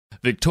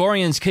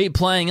Victorians keep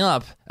playing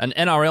up, an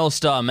NRL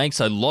star makes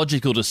a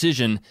logical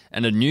decision,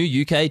 and a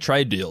new UK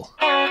trade deal.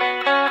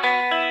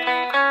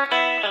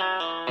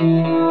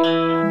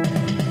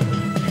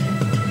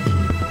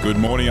 Good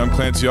morning, I'm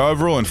Clancy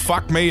Overall, and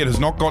fuck me, it has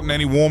not gotten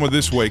any warmer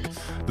this week.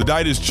 The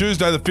date is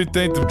Tuesday the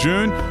 15th of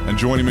June, and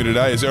joining me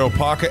today is Errol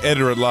Parker,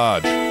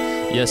 Editor-at-Large.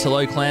 Yes,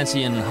 hello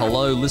Clancy and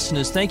hello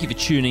listeners. Thank you for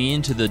tuning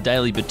in to the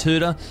Daily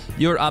Batuta,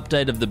 your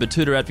update of the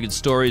Batuta Advocate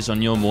stories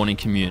on your morning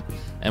commute.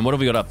 And what have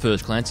we got up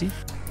first, Clancy?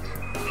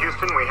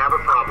 Houston, we have a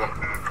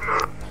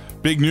problem.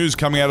 Big news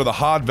coming out of the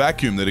hard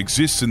vacuum that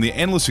exists in the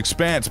endless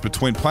expanse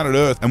between planet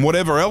Earth and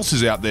whatever else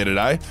is out there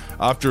today,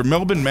 after a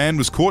Melbourne man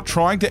was caught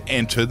trying to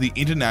enter the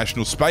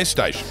International Space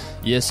Station.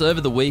 Yes,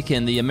 over the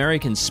weekend, the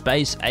American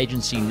Space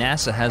Agency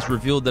NASA has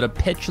revealed that a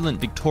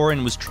petulant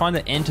Victorian was trying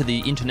to enter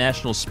the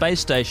International Space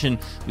Station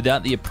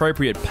without the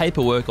appropriate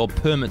paperwork or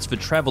permits for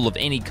travel of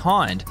any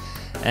kind,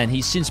 and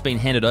he's since been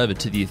handed over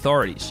to the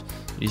authorities.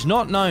 It is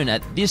not known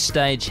at this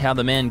stage how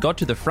the man got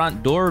to the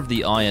front door of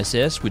the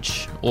ISS,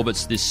 which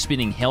orbits this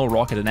spinning hell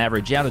rock at an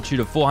average altitude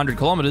of 400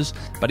 kilometres,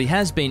 but he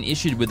has been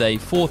issued with a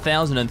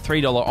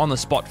 $4,003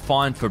 on-the-spot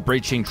fine for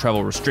breaching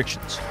travel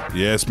restrictions.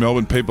 Yes,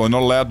 Melbourne people are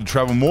not allowed to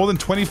travel more than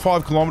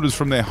 25 kilometres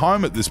from their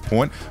home at this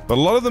point, but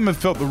a lot of them have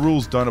felt the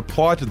rules don't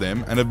apply to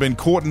them and have been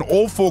caught in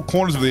all four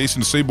corners of the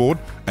eastern seaboard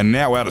and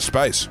now out of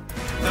space.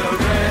 The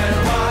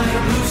red,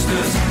 white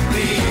roosters,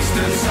 the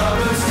eastern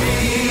suburbs team.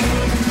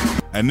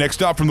 And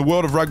next up from the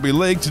world of rugby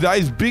league,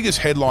 today's biggest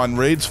headline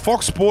reads,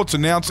 Fox Sports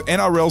announced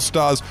NRL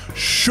star's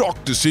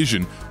shock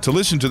decision to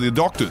listen to the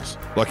doctors,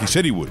 like he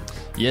said he would.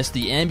 Yes,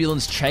 the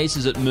ambulance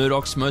chasers at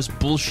Murdoch's most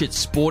bullshit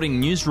sporting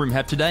newsroom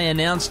have today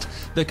announced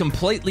the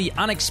completely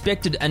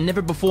unexpected and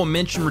never before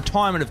mentioned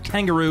retirement of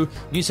Kangaroo,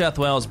 New South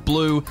Wales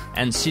Blue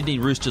and Sydney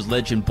Roosters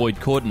legend Boyd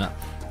Cordner.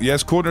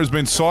 Yes, Cordner has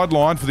been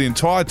sidelined for the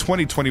entire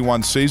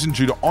 2021 season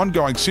due to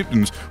ongoing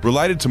symptoms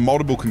related to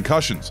multiple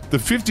concussions. The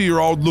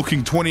 50-year-old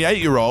looking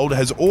 28-year-old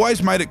has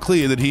always made it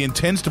clear that he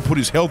intends to put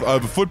his health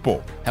over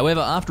football. However,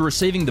 after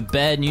receiving the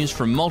bad news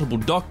from multiple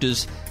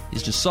doctors,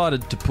 he's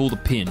decided to pull the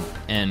pin,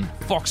 and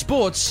Fox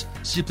Sports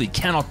simply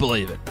cannot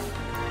believe it.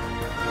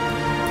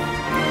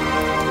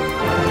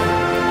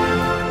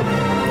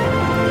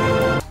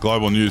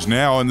 Global news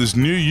now, and this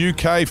new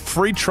UK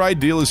free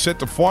trade deal is set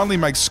to finally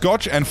make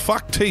scotch and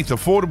fuck teeth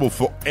affordable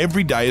for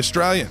everyday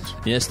Australians.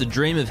 Yes, the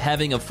dream of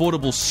having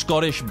affordable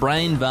Scottish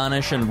brain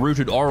varnish and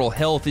rooted oral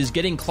health is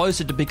getting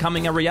closer to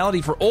becoming a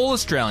reality for all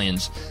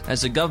Australians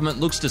as the government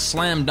looks to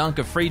slam dunk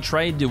a free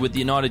trade deal with the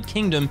United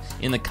Kingdom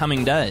in the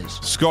coming days.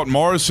 Scott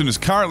Morrison is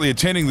currently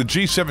attending the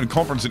G7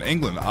 conference in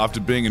England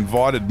after being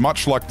invited,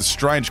 much like the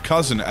strange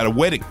cousin, at a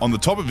wedding. On the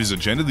top of his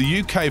agenda,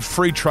 the UK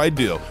free trade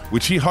deal,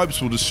 which he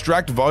hopes will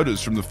distract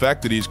voters from the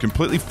fact that he's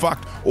completely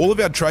fucked all of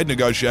our trade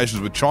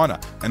negotiations with China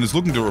and is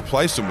looking to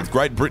replace them with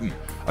Great Britain,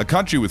 a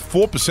country with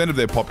 4% of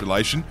their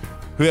population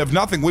who have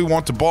nothing we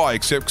want to buy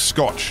except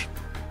scotch.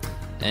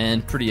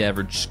 And pretty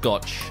average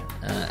scotch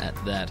at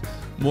that.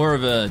 More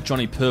of a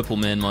Johnny Purple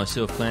man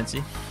myself,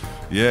 Clancy.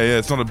 Yeah,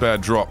 it's not a bad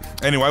drop.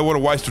 Anyway, what a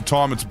waste of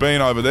time it's been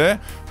over there.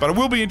 But it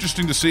will be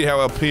interesting to see how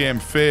our PM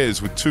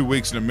fares with 2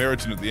 weeks in a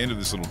Meriton at the end of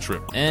this little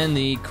trip. And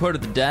the quote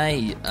of the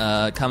day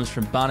comes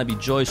from Barnaby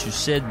Joyce, who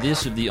said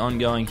this of the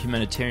ongoing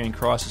humanitarian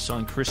crisis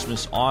on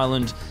Christmas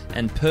Island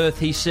and Perth.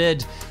 He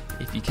said,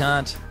 if you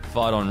can't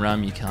fight on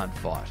rum, you can't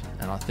fight.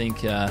 And I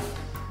think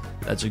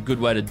that's a good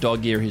way to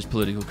dog-ear his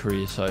political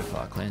career so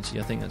far, Clancy.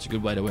 I think that's a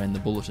good way to end the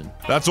bulletin.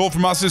 That's all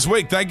from us this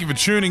week. Thank you for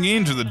tuning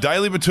in to the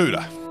Daily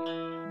Batuta.